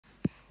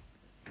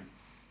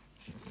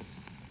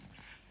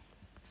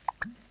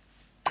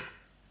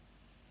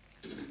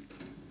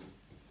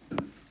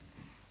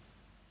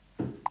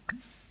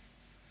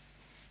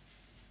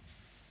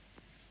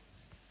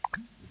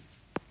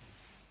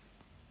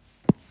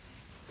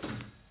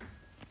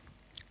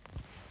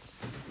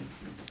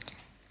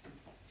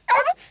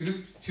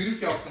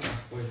주름 없으면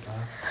뭐 있다.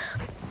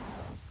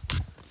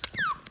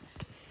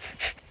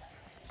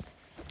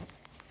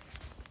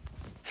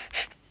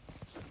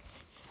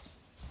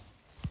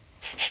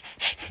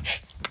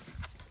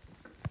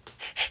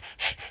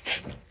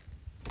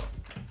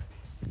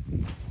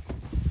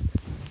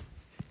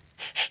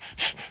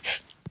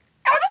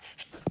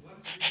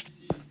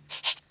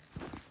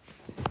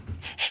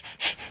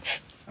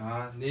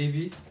 아,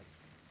 네이비.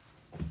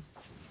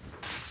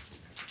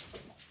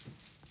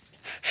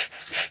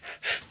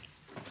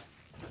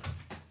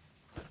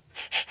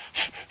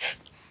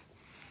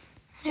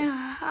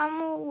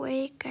 I'm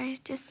awake, guys.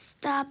 Just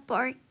stop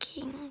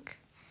barking.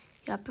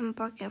 You have been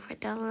barking for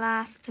the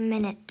last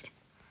minute.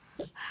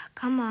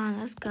 Come on,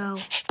 let's go.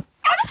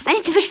 I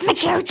need to fix my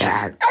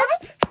character.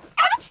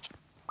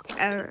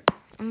 I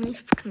need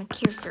to fix my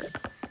character.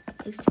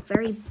 It's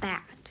very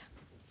bad.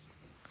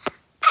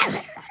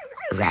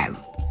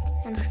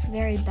 It looks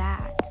very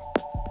bad.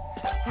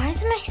 Why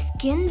does my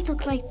skin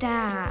look like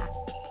that?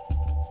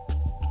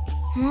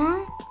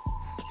 Huh?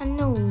 I don't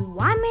know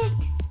why my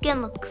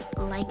skin looks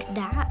like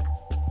that.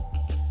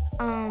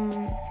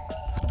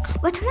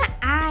 What's my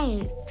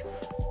eyes?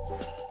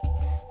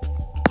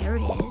 There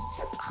it is.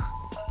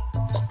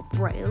 Ugh,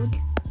 rude.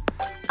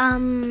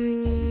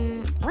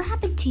 What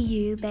happened to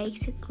you,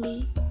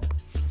 basically?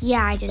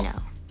 Yeah, I don't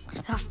know.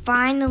 Oh,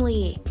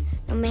 finally.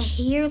 No, my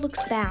hair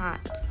looks bad.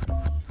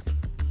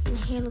 My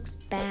hair looks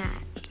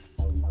bad.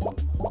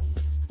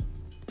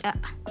 It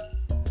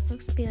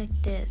looks to be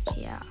like this,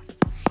 yes.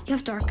 You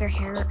have darker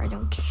hair, I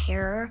don't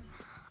care.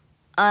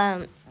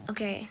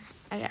 Okay,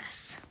 I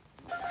guess.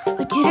 Why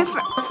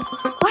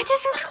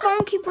does her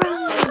phone keep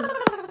ringing?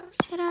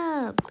 Shut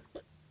up.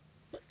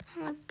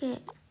 Okay.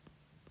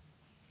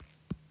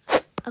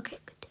 Okay,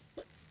 good.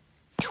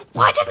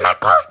 Why does my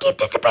clothes keep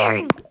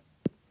disappearing?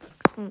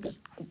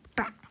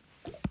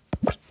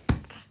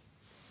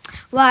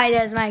 Why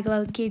does my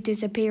clothes keep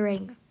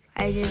disappearing?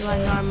 I just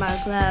want normal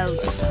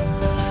clothes.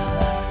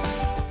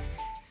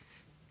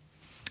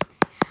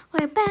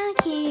 We're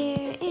back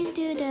here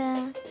into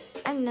the,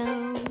 I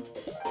know.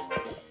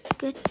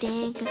 Good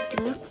thing, it's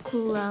still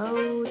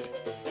clothes.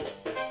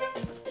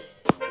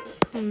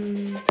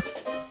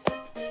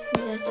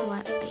 That's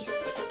what I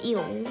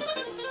steal.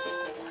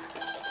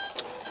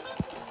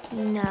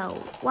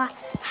 No, what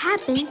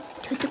happened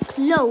to the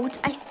clothes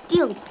I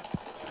steal?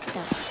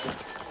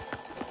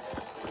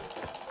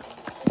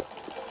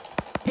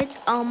 It's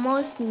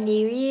almost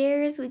New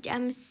Year's, which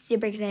I'm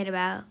super excited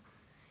about.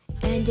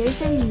 And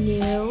there's a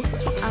new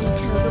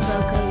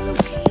Toga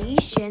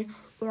location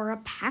or a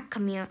pack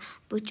coming out,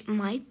 which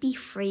might be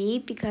free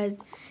because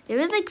there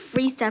is like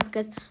free stuff.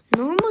 Because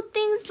normal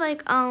things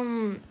like I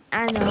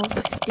don't know,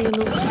 they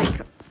look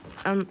like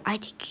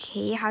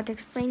ITK, how to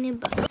explain it,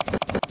 but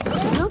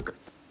they look.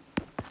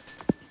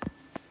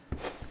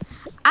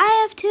 I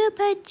have 2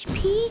 patch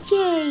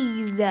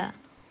PJs.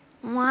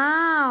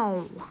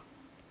 Wow.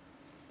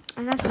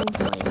 And that's really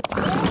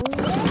wow.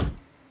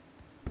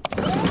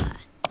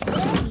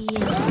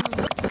 Yeah,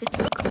 let's get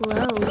some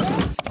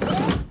clothes.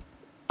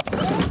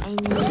 I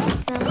need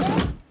some.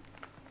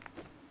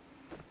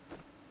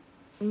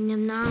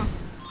 No.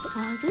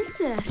 Oh, this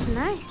is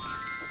nice.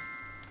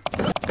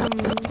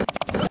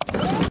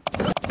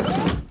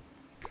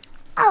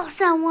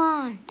 Also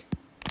want.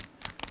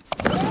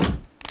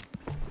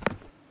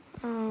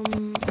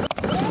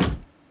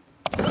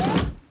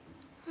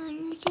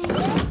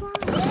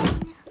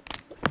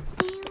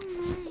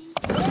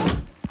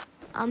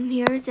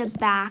 Here's a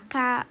back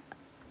out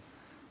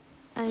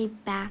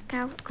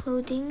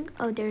clothing.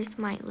 Oh, there's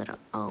my little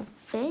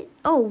outfit.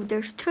 Oh,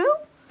 there's 2?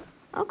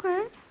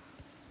 Okay.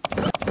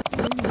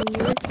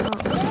 Weird.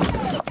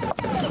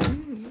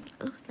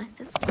 It looks like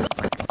this one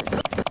for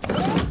exercise.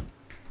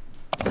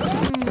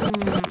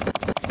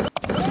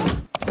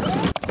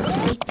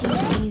 I think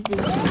this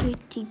is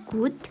pretty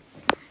good.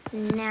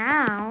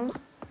 Now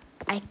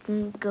I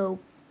can go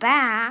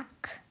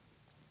back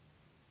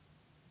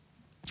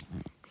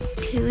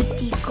to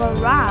the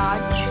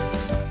garage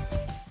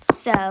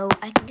so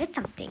I can get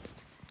something.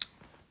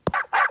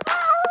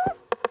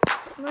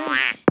 Where is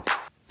it?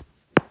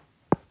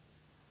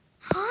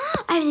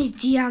 I have an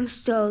idea. I'm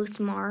so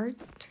smart.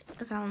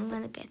 Okay, I'm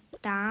gonna get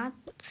that.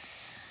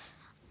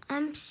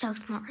 I'm so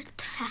smart.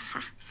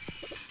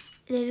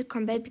 Little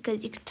crumbly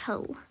because you can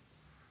tell.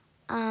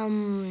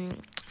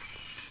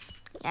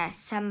 Yeah,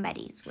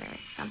 somebody's wearing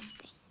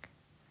something.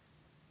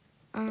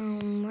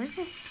 Where's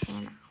the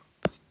Santa?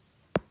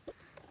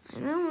 I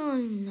don't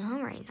really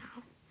know right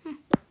now.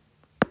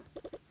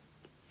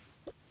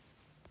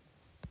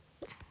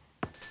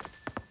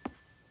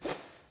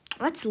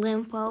 What's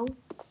lympho?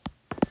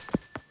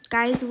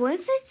 Guys,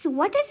 what's this?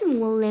 What does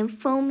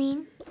lympho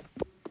mean?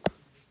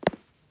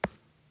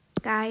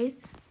 Guys,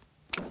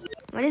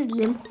 what does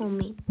lympho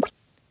mean?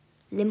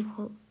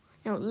 Lympho.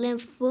 No,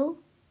 lympho.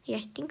 Yeah,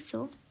 I think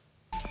so.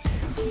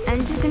 I'm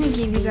just gonna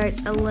give you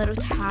guys a little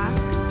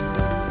task.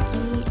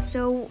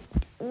 So,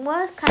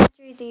 what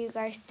country do you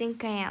guys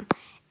think I am?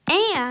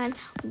 And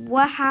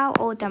how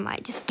old am I?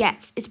 Just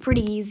guess. It's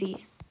pretty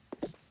easy.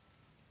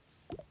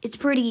 It's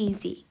pretty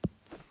easy.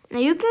 Now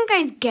you can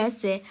guys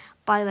guess it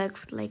by like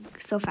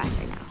so fast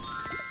right now.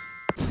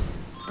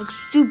 Like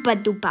super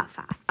duper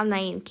fast. I'm not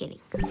even kidding.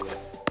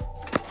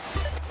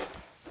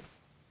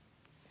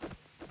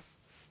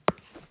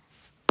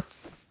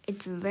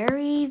 It's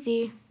very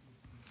easy.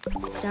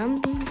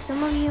 Some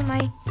of you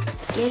might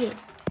get it.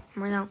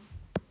 Or no.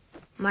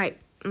 Might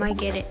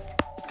get it.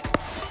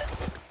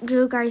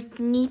 You guys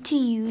need to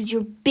use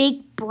your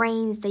big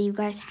brains that you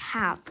guys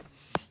have.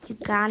 You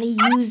gotta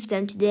use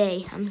them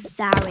today. I'm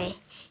sorry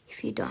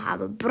if you don't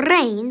have a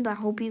brain, but I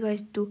hope you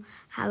guys do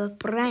have a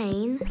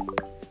brain.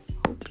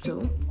 Hope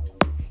so.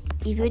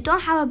 If you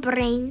don't have a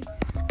brain,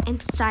 I'm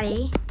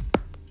sorry.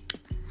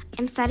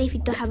 I'm sorry if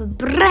you don't have a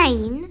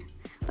brain,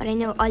 but I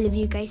know all of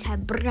you guys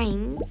have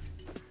brains.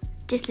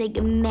 Just like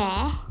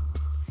meh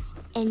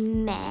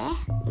and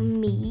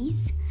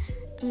me's.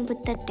 And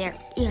put that there.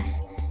 Yes.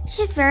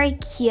 She's very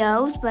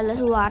cute, but let's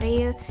water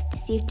you to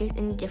see if there's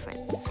any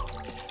difference.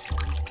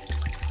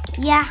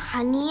 Yeah,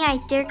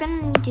 honey, they're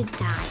gonna need to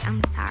die. I'm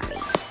sorry.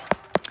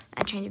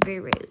 I'm trying to be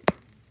rude.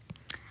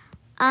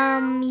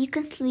 You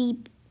can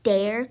sleep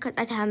there because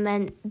I have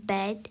a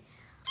bed.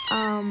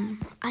 I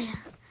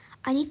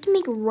need to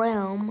make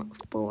room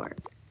for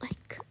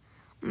like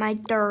my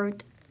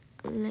third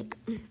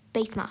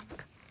face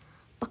mask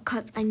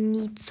because I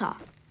need some.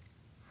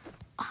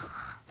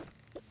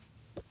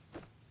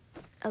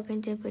 I'm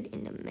going to put it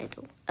in the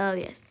middle. Oh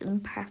yes,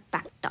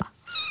 perfecto.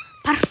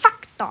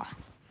 Perfecto.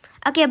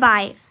 Okay,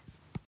 bye.